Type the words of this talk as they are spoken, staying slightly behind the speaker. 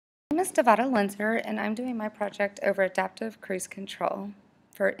is Devada Lenzer, and I'm doing my project over adaptive cruise control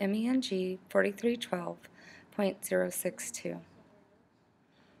for MENG 4312.062.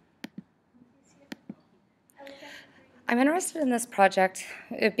 I'm interested in this project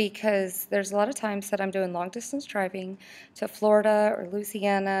because there's a lot of times that I'm doing long distance driving to Florida or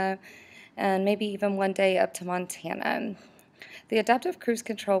Louisiana, and maybe even one day up to Montana. The adaptive cruise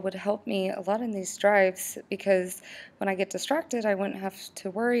control would help me a lot in these drives because when I get distracted, I wouldn't have to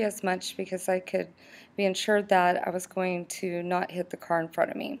worry as much because I could be ensured that I was going to not hit the car in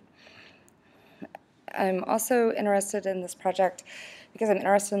front of me. I'm also interested in this project because I'm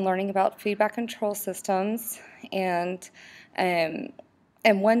interested in learning about feedback control systems, and um,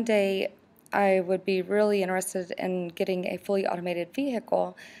 and one day I would be really interested in getting a fully automated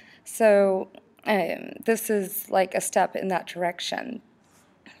vehicle. So this is like a step in that direction.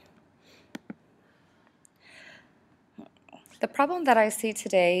 The problem that I see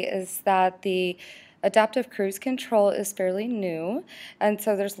today is that the adaptive cruise control is fairly new, and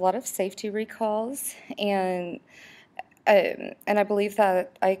so there's a lot of safety recalls, and I believe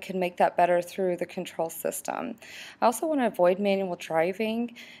that I can make that better through the control system. I also want to avoid manual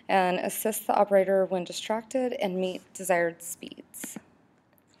driving and assist the operator when distracted and meet desired speeds.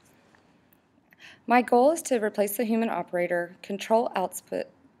 My goal is to replace the human operator, control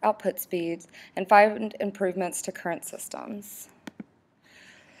output speeds, and find improvements to current systems.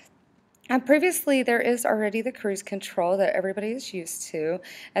 Previously, there is already the cruise control that everybody is used to,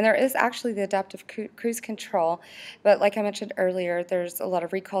 and there is actually the adaptive cruise control, but like I mentioned earlier, there's a lot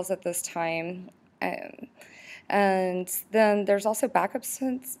of recalls at this time. And then there's also backup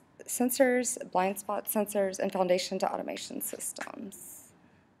sensors, blind spot sensors, and foundation to automation systems.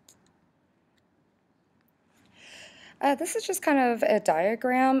 This is just kind of a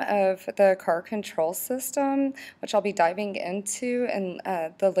diagram of the car control system, which I'll be diving into in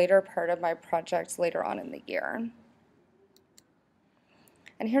the later part of my project later on in the year.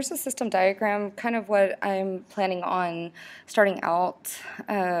 And here's the system diagram, kind of what I'm planning on starting out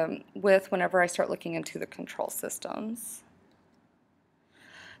with whenever I start looking into the control systems.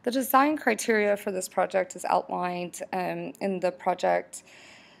 The design criteria for this project is outlined in the project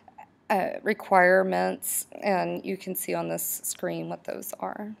requirements, and you can see on this screen what those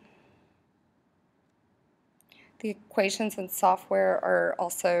are. The equations and software are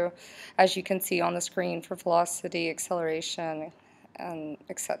also, as you can see on the screen, for velocity, acceleration, and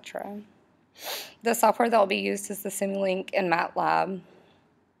etc. The software that will be used is the Simulink and MATLAB.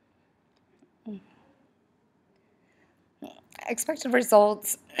 Expected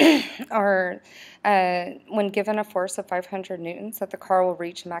results are when given a force of 500 newtons that the car will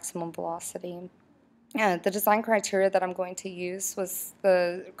reach maximum velocity. The design criteria that I'm going to use was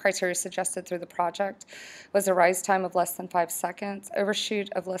the criteria suggested through the project was a rise time of less than 5 seconds, overshoot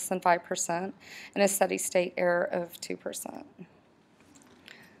of less than 5%, and a steady state error of 2%.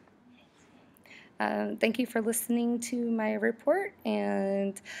 Thank you for listening to my report,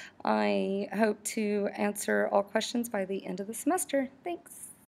 and I hope to answer all questions by the end of the semester. Thanks.